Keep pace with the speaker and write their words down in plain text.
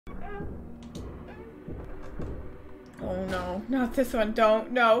Oh no, not this one,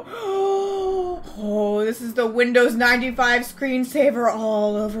 don't, no. Oh, this is the Windows 95 screensaver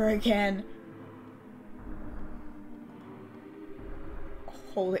all over again.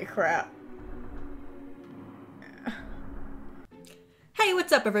 Holy crap. Hey,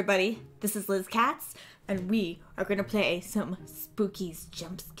 what's up everybody? This is Liz Katz, and we are gonna play some Spooky's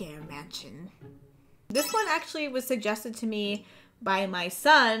Jump Scare Mansion. This one actually was suggested to me by my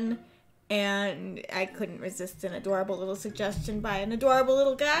son, and I couldn't resist an adorable little suggestion by an adorable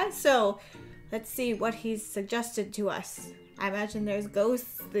little guy, so let's see what he's suggested to us. I imagine there's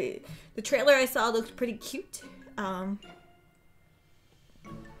ghosts. The trailer I saw looked pretty cute.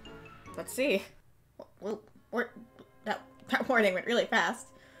 Let's see. That warning went really fast.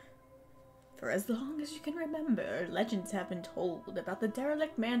 For as long as you can remember, legends have been told about the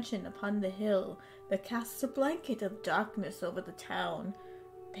derelict mansion upon the hill that casts a blanket of darkness over the town.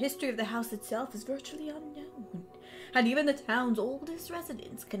 The history of the house itself is virtually unknown, and even the town's oldest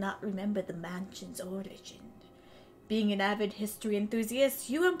residents cannot remember the mansion's origin. Being an avid history enthusiast,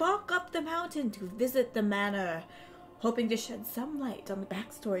 you embark up the mountain to visit the manor, hoping to shed some light on the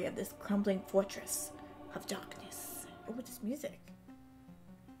backstory of this crumbling fortress of darkness. Oh, this music.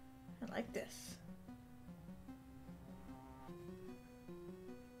 I like this.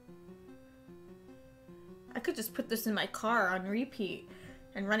 I could just put this in my car on repeat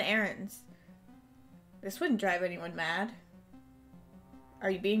and run errands. This wouldn't drive anyone mad. Are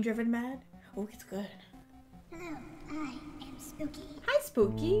you being driven mad? Oh, it's good. Hello, I am Spooky. Hi,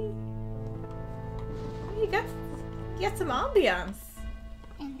 Spooky. You got some ambiance.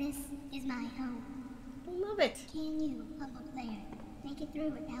 And this is my home. Love it. Can you, humble player, make it through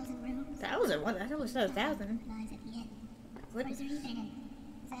 1,000 rooms? 1,000? What? I only said 1,000. Lies at the end. What? Or is there even?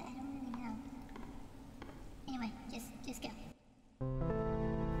 I don't really know. Anyway, just go.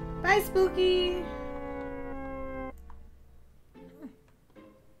 Bye, Spooky.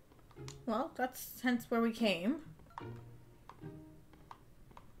 Well, that's hence where we came.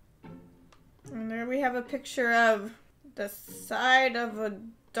 And there we have a picture of the side of a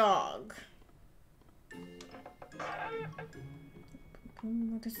dog.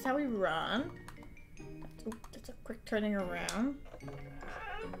 This is how we run. That's a quick turning around.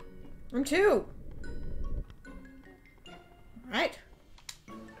 Room 2. Alright.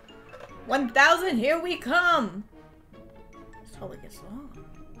 1,000, here we come! This hallway gets long.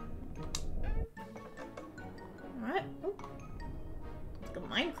 Alright. Oh. It's like a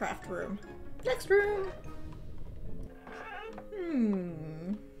Minecraft room. Next room!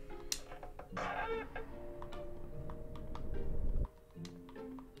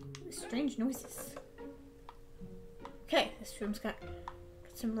 Strange noises. Okay, this room's got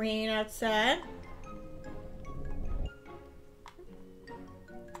some rain outside.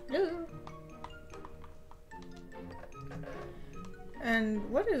 Hello. And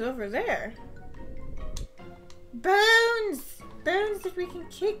what is over there? Bones! Bones that we can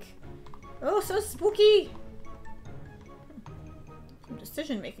kick. Oh, so spooky! Some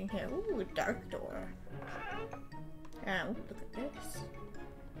decision making here. Ooh, a dark door. Ah, look at this.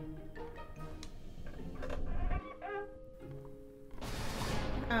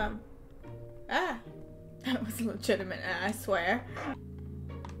 That was legitimate, I swear.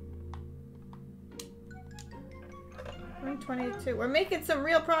 122. We're making some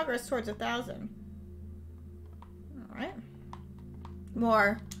real progress towards 1,000. Alright.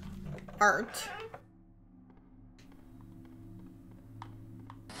 More art.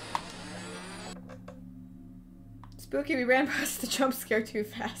 Spooky, we ran past the jump scare too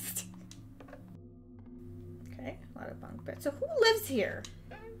fast. Okay, a lot of bunk beds. So who lives here?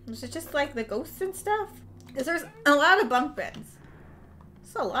 Is it just like the ghosts and stuff? Because there's a lot of bunk beds.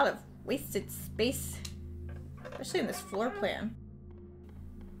 There's a lot of wasted space. Especially in this floor plan.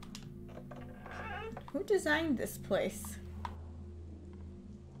 Who designed this place?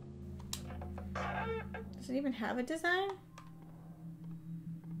 Does it even have a design?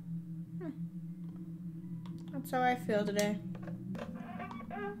 That's how I feel today.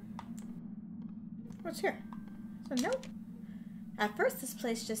 What's here? It's a note. At first this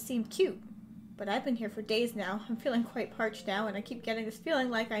place just seemed cute, but I've been here for days now. I'm feeling quite parched now, and I keep getting this feeling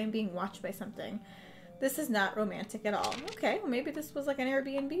like I am being watched by something. This is not romantic at all. Okay, well maybe this was like an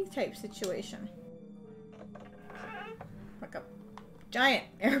Airbnb type situation. Like a giant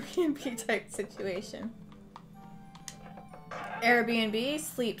Airbnb type situation. Airbnb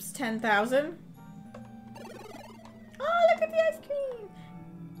sleeps 10,000. Oh, look at the ice cream!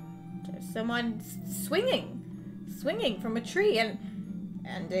 There's someone swinging from a tree, and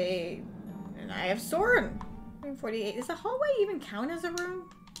I have Soren. Room 48. Does the hallway even count as a room?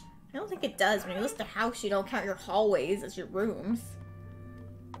 I don't think it does. When you list a house, you don't count your hallways as your rooms.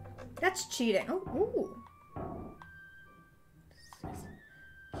 That's cheating. Oh, ooh.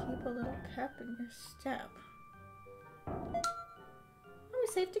 Keep a little pep in your step. Oh, we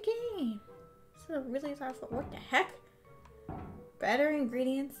saved the game. This is a really thoughtful. What the heck? Better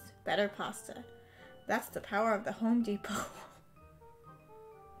ingredients, better pasta. That's the power of the Home Depot.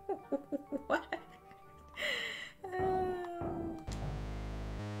 What?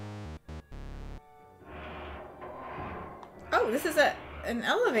 Oh, this is an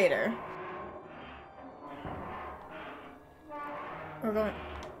elevator. We're going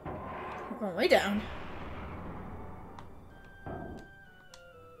way down.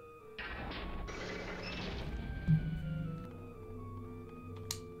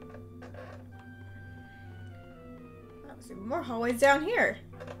 There's more hallways down here.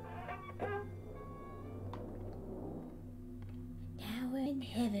 Now we're in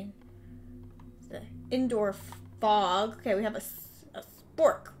heaven. The indoor fog. Okay, we have a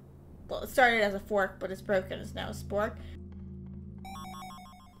spork. Well, it started as a fork, but it's broken. It's now a spork.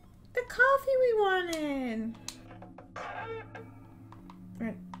 The coffee we wanted.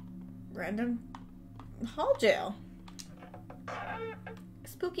 Random hall jail.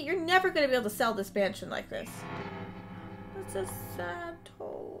 Spooky, you're never going to be able to sell this mansion like this. It's a sad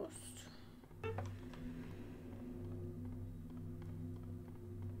toast.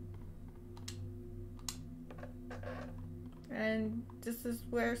 And this is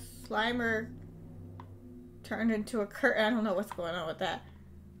where Slimer turned into a curtain. I don't know what's going on with that.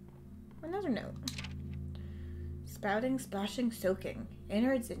 Another note. Spouting, splashing, soaking.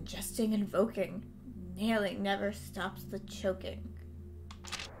 Innards ingesting, invoking. Nailing never stops the choking.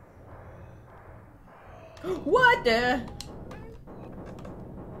 What the?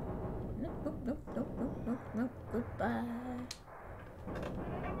 Nope, nope, nope, nope, nope, nope, nope. Goodbye.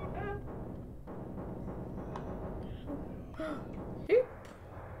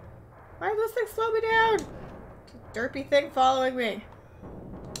 Why does this thing slow me down? It's a derpy thing following me.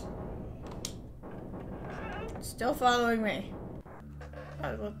 It's still following me.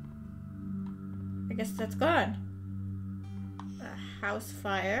 Oh, well, I guess that's gone. A house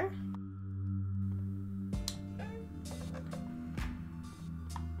fire.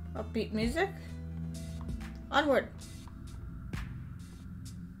 Upbeat music. Onward.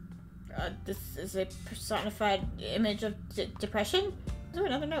 This is a personified image of depression. Oh,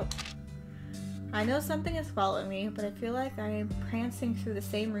 another note. I know something is following me, but I feel like I am prancing through the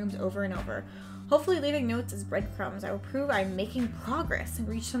same rooms over and over. Hopefully leaving notes as breadcrumbs, I will prove I'm making progress and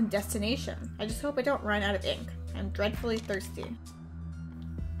reach some destination. I just hope I don't run out of ink. I'm dreadfully thirsty.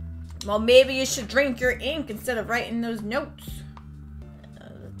 Well, maybe you should drink your ink instead of writing those notes.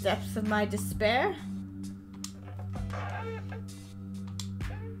 The depths of my despair.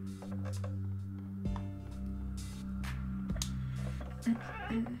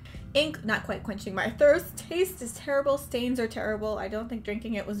 Ink, not quite quenching my thirst. Taste is terrible. Stains are terrible. I don't think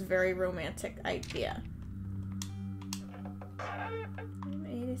drinking it was a very romantic idea.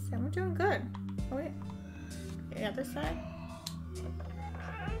 87. We're doing good. Oh, wait. The other side?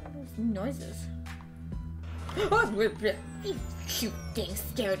 There's noises. Oh, you cute thing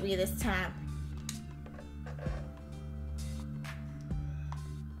scared me this time.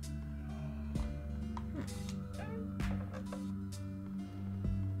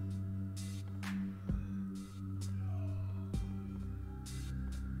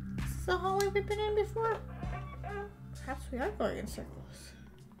 The hallway we've been in before? Perhaps we are going in circles.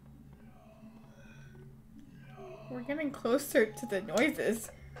 We're getting closer to the noises.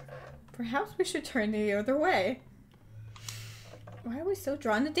 Perhaps we should turn the other way. Why are we so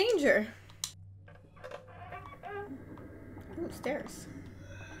drawn to danger? Ooh, stairs.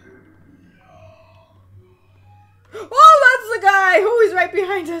 Oh, that's the guy! Oh, he's right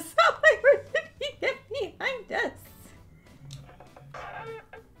behind us! Oh, where did he get behind us?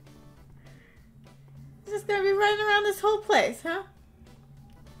 Just gonna be running around this whole place, huh?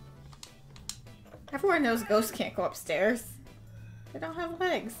 Everyone knows ghosts can't go upstairs. They don't have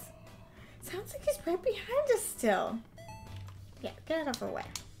legs. Sounds like he's right behind us still. Yeah, get out of our way.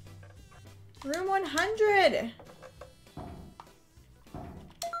 Room 100!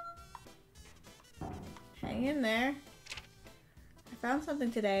 Hang in there. I found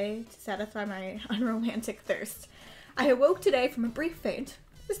something today to satisfy my unromantic thirst. I awoke today from a brief faint.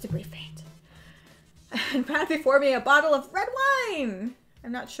 Just a brief faint. And found before me a bottle of red wine!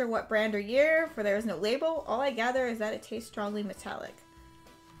 I'm not sure what brand or year, for there is no label. All I gather is that it tastes strongly metallic.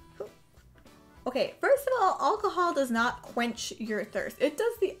 Okay, first of all, alcohol does not quench your thirst. It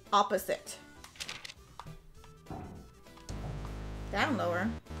does the opposite. Down lower.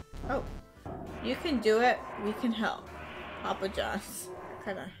 Oh. You can do it. We can help. Papa John's.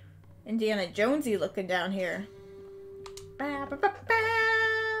 Kind of Indiana Jonesy looking down here. Ba ba ba ba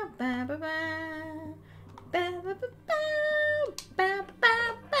ba ba ba ba ba ba ba ba ba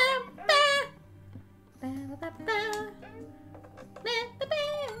ba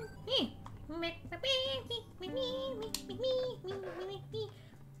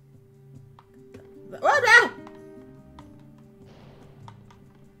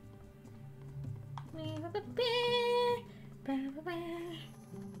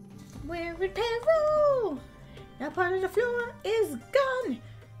We're in peril! That part of the floor is gone!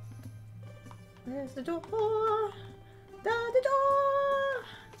 Where's the door? The door!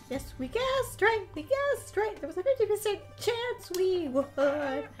 Yes, we guessed right! We guessed right! There was a 50% chance we would!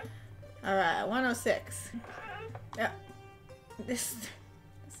 Alright, 106. Yeah. This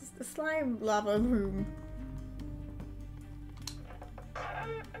is the slime lava room.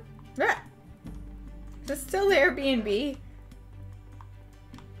 Ah! Is this still the Airbnb?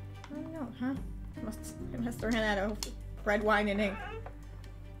 I don't know, huh? It must have ran out of red wine and ink.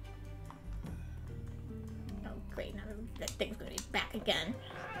 Oh, great. Now that thing's gonna be back again.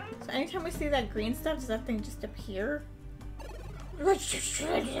 So anytime we see that green stuff, does that thing just appear? Friendly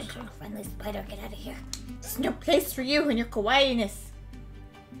spider, get out of here. There's no place for you and your kawaii-ness.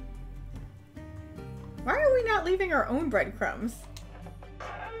 Why are we not leaving our own breadcrumbs?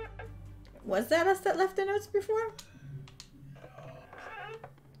 Was that us that left the notes before?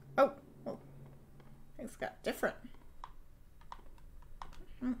 Oh. Things got different.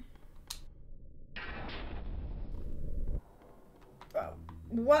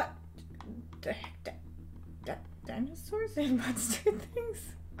 What the heck? Dinosaurs and monster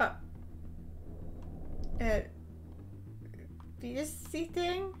things? Beastie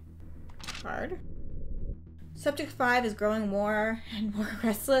thing? Hard. Subject 5 is growing more and more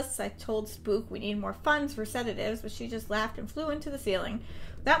restless. I told Spook we need more funds for sedatives, but she just laughed and flew into the ceiling.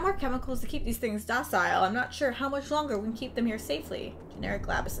 Without more chemicals to keep these things docile, I'm not sure how much longer we can keep them here safely. Generic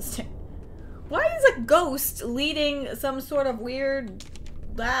lab assistant. Why is a ghost leading some sort of weird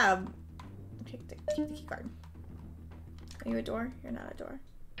lab? Keep the key card. Are you a door? You're not a door.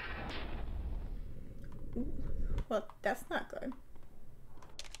 Ooh. Well, that's not good.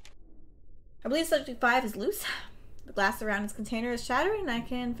 I believe Subject 5 is loose. The glass around its container is shattering, and I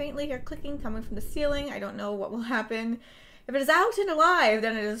can faintly hear clicking coming from the ceiling. I don't know what will happen. If it is out and alive,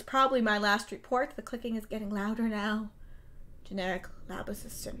 then it is probably my last report. The clicking is getting louder now. Generic lab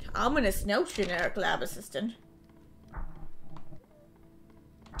assistant. Ominous note, generic lab assistant.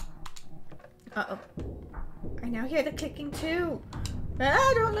 Uh-oh. I now hear the clicking too.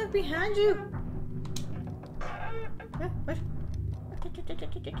 Ah, don't look behind you. What?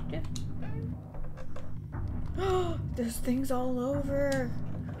 Oh, there's things all over.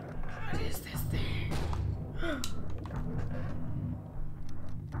 What is this thing? I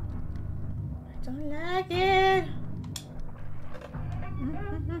don't like it.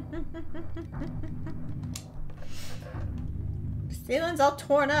 The ceiling's all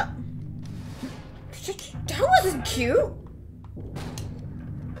torn up. That wasn't cute.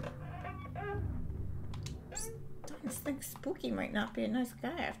 This thing Spooky might not be a nice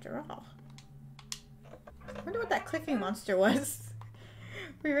guy after all. I wonder what that clicking monster was.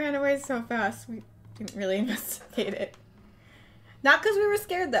 We ran away so fast, we didn't really investigate it. Not because we were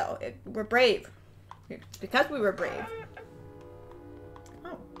scared, though. We're brave. It's because we were brave.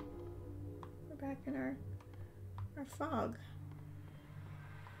 Oh. We're back in our fog.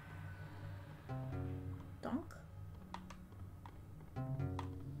 Donk?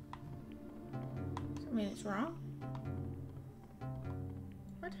 Does that mean it's wrong?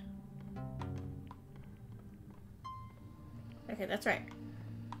 What? Okay, that's right.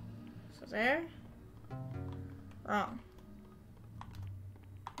 So there. Wrong.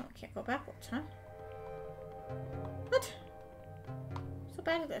 Oh, I can't go backwards, huh? What? So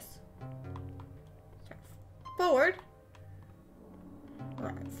bad at this. Forward.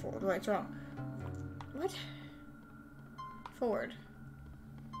 Right, forward, right's wrong. What? Forward.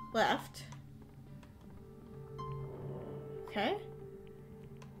 Left. Okay.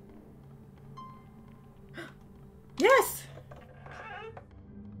 Yes!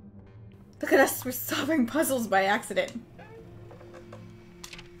 Look at us, we're solving puzzles by accident.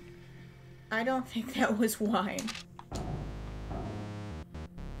 I don't think that was wine.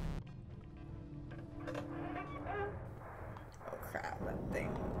 Oh crap, that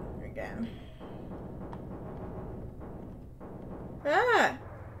thing again. Ah!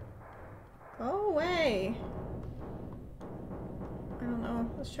 Go away. I don't know.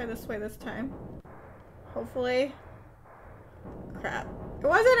 Let's try this way this time. Hopefully. Crap. It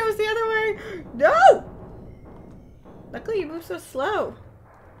wasn't, it was the other way. No! Luckily you move so slow.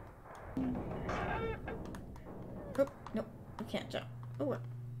 Oh, nope, we can't jump. Oh, we're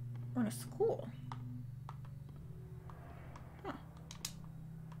in a school. Huh.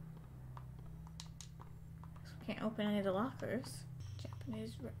 So we can't open any of the lockers.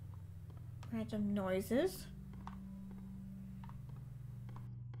 Japanese random noises.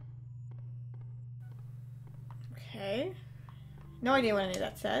 Okay. No idea what any of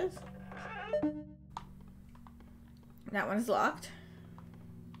that says. That one is locked.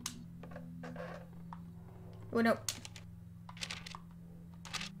 Oh, no.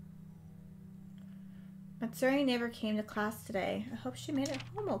 Matsuri never came to class today. I hope she made it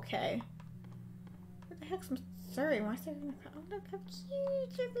home okay. What the heck's Matsuri? Why is there even... Oh, look how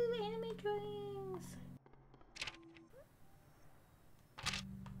cute! They're little anime drawings!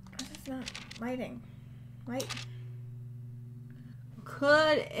 What is that? Lighting. Light.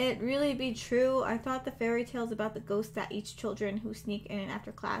 Could it really be true? I thought the fairy tales about the ghosts that each children who sneak in and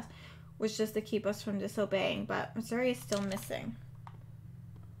after class was just to keep us from disobeying, but Matsuri is still missing.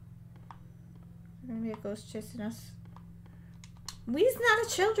 There's gonna be a ghost chasing us. We's not a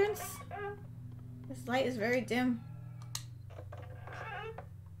children's. This light is very dim.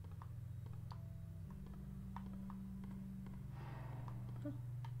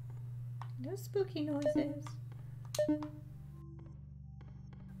 No spooky noises.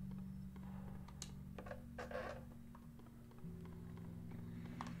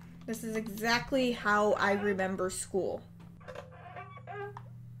 This is exactly how I remember school.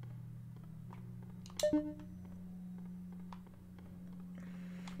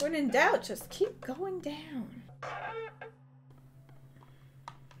 When in doubt, just keep going down.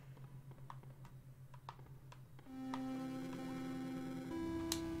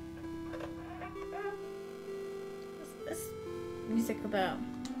 What's this music about?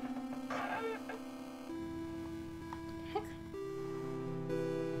 Heck?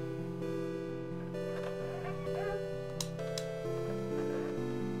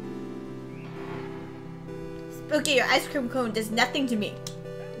 Spooky, your ice cream cone does nothing to me.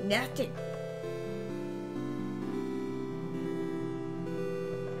 Nothing.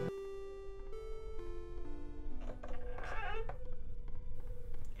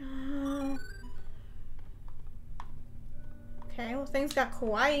 Okay, well things got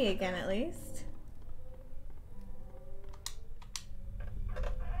kawaii again at least.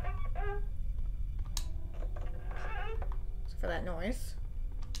 For that noise.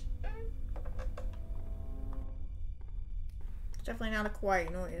 It's definitely not a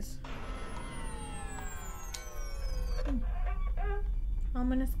kawaii noise.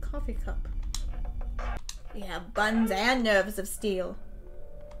 Ominous coffee cup. We have buns and nerves of steel.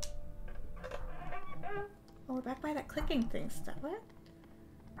 Oh, we're back by that clicking thing stuff. What?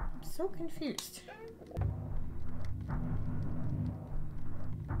 I'm so confused.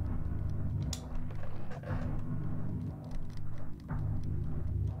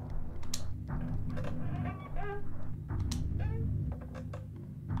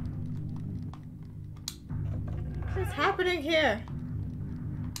 What's happening here?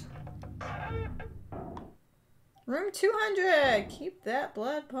 Room 200! Keep that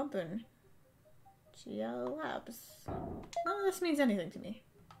blood pumping. GL Labs. None of this means anything to me.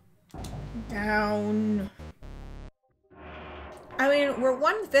 Down. I mean, we're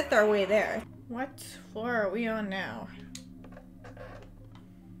 1/5 our way there. What floor are we on now?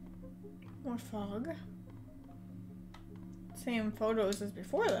 More fog. Same photos as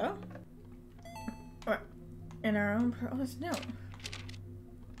before, though. Or in our own this note.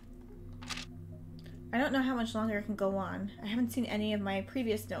 I don't know how much longer it can go on. I haven't seen any of my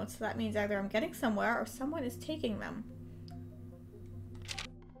previous notes, so that means either I'm getting somewhere or someone is taking them.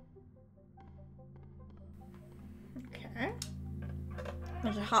 Okay.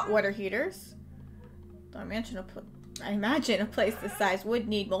 There's hot water heaters. I imagine a place this size would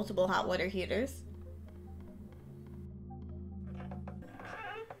need multiple hot water heaters.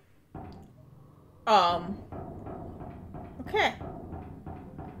 Okay.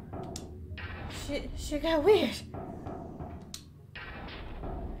 Shit got weird.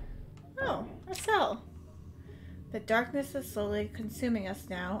 Oh, a cell. The darkness is slowly consuming us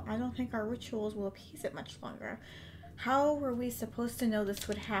now. I don't think our rituals will appease it much longer. How were we supposed to know this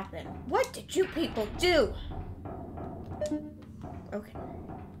would happen? What did you people do? Okay.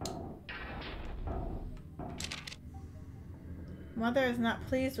 Mother is not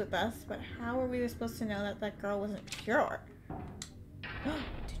pleased with us, but how were we supposed to know that that girl wasn't pure?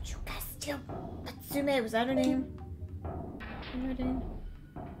 Did you guys steal Natsume? Was that her name? Her name?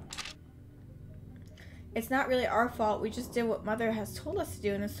 It's not really our fault. We just did what Mother has told us to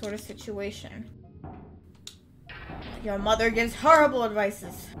do in this sort of situation. Your mother gives horrible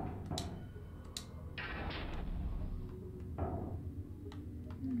advices.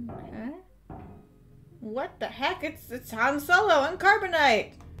 Okay. What the heck? It's Han Solo and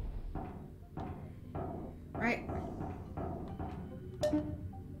Carbonite. Right.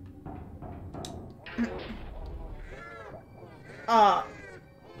 Oh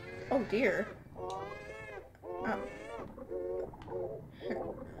dear.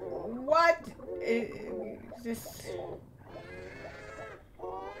 What is this?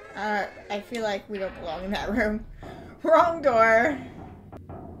 I feel like we don't belong in that room. Wrong door.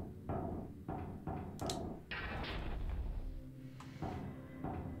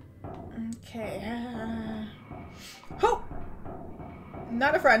 Okay. Oh!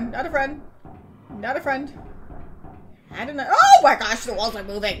 Not a friend. Not a friend. Not a friend. I don't know. Oh my gosh, the walls are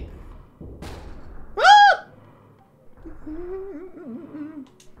moving. Ah!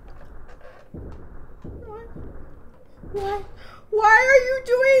 What? Why are you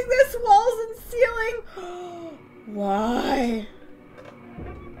doing this, walls and ceiling? Why?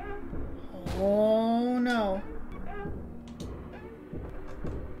 Oh no.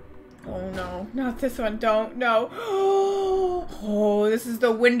 Oh no, not this one, don't, no. Oh, this is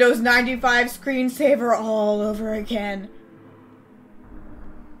the Windows 95 screensaver all over again.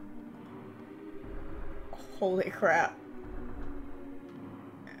 Holy crap.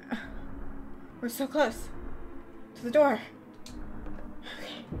 We're so close to the door.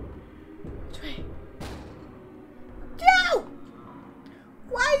 Okay. Which way? No!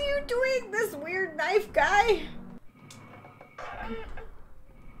 Why are you doing this weird knife guy?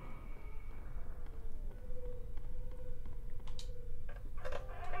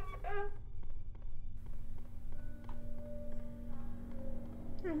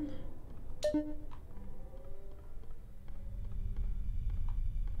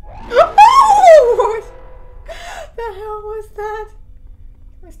 Oh! What the hell was that?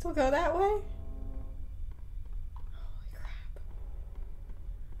 Can we still go that way? Holy crap.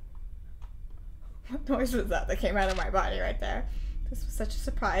 What noise was that came out of my body right there? This was such a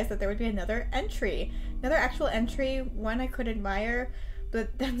surprise that there would be another entry. Another actual entry, one I could admire,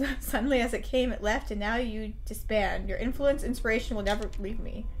 but then suddenly as it came, it left, and now you disband. Your influence, inspiration will never leave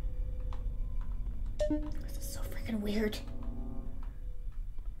me. This is so freaking weird.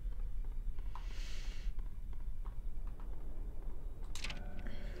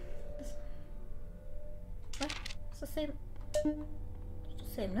 What? It's the same. It's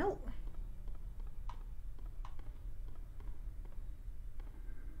the same note.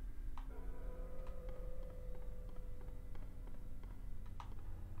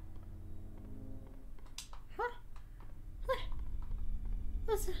 Huh? What?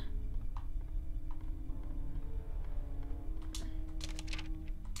 What's it?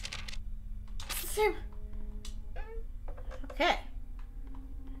 Same. Okay.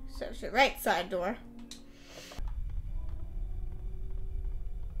 So it's the right side door.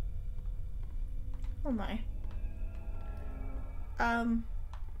 Oh my.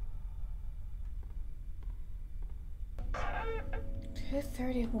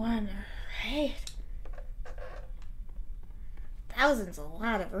 231. Right. Thousands, a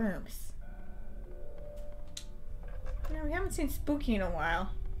lot of rooms. No, we haven't seen Spooky in a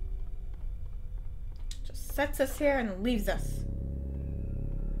while. Just sets us here and leaves us.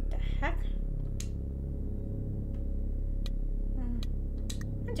 What the heck?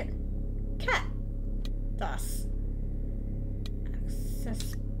 Enter. Cat. DOS. Access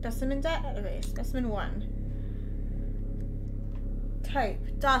specimen database. Specimen 1. Type.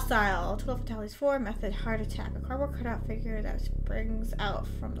 Docile. Total fatalities 4. Method. Heart attack. A cardboard cutout figure that springs out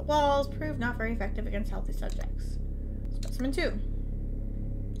from the walls. Proved not very effective against healthy subjects. Specimen 2.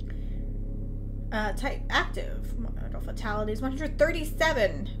 Type. Active. Total fatalities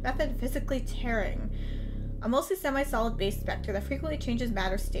 137. Method. Physically tearing. A mostly semi-solid base specter that frequently changes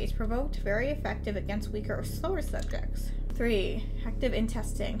matter states. Provoked. Very effective against weaker or slower subjects. 3. Active in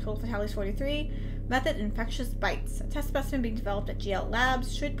testing. Total fatalities 43. Method. Infectious bites. A test specimen being developed at GL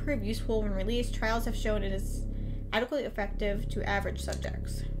Labs should prove useful when released. Trials have shown it is adequately effective to average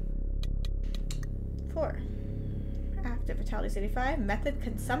subjects. 4. Active fatalities 85. Method.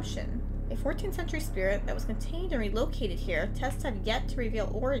 Consumption. A 14th century spirit that was contained and relocated here. Tests have yet to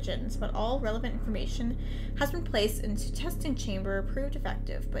reveal origins, but all relevant information has been placed into testing chamber, proved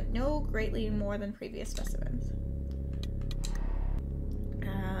effective, but no greatly more than previous specimens.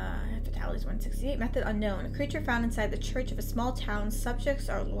 Fatalities 168. Method unknown. A creature found inside the church of a small town. Subjects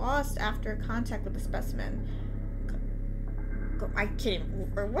are lost after contact with the specimen. I can't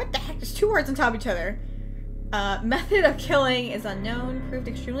even. What the heck? There's 2 words on top of each other. Method of killing is unknown. Proved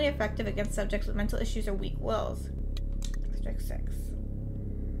extremely effective against subjects with mental issues or weak wills. Subject 6.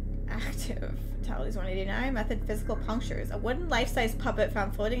 Active. Fatality is 189. Method physical punctures. A wooden life-size puppet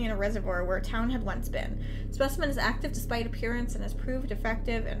found floating in a reservoir where a town had once been. Specimen is active despite appearance and has proved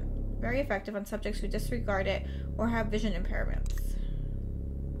effective and very effective on subjects who disregard it or have vision impairments.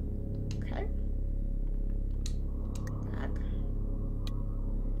 Okay. Back.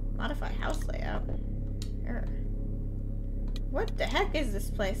 Modify house layout. Error. What the heck is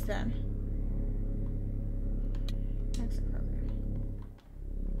this place then? Exit program.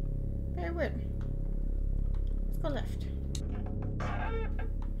 Very weird. Let's go left.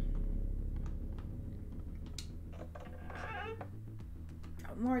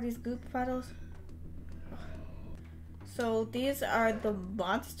 Oh, more of these goop puddles. So these are the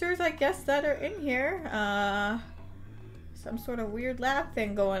monsters, I guess, that are in here. Some sort of weird lab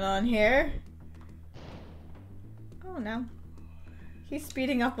thing going on here. Oh no. He's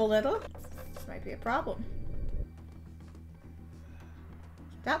speeding up a little. This might be a problem.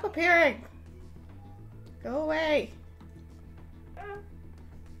 Stop appearing! Go away!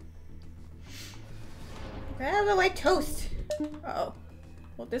 Get out of the way, toast! Uh-oh.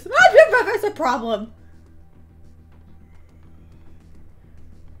 Well, there's a problem!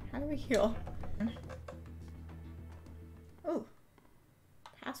 How do we heal? Oh.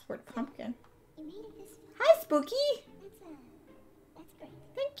 Password pumpkin. You made it this far. Hi, Spooky! That's great.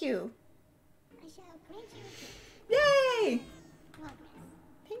 Thank you. I shall grant you Yay! progress.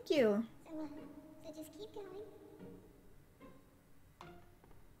 Thank you. So just keep going.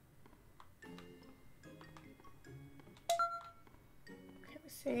 Okay, we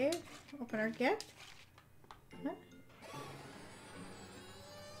save. Open our gift. Huh?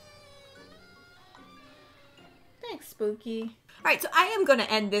 Thanks, Spooky. Alright, so I am going to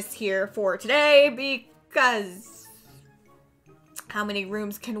end this here for today because how many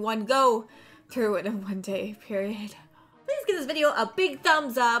rooms can one go through in a one-day period? Please give this video a big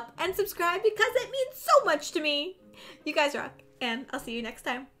thumbs up and subscribe because it means so much to me. You guys rock, and I'll see you next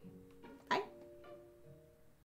time.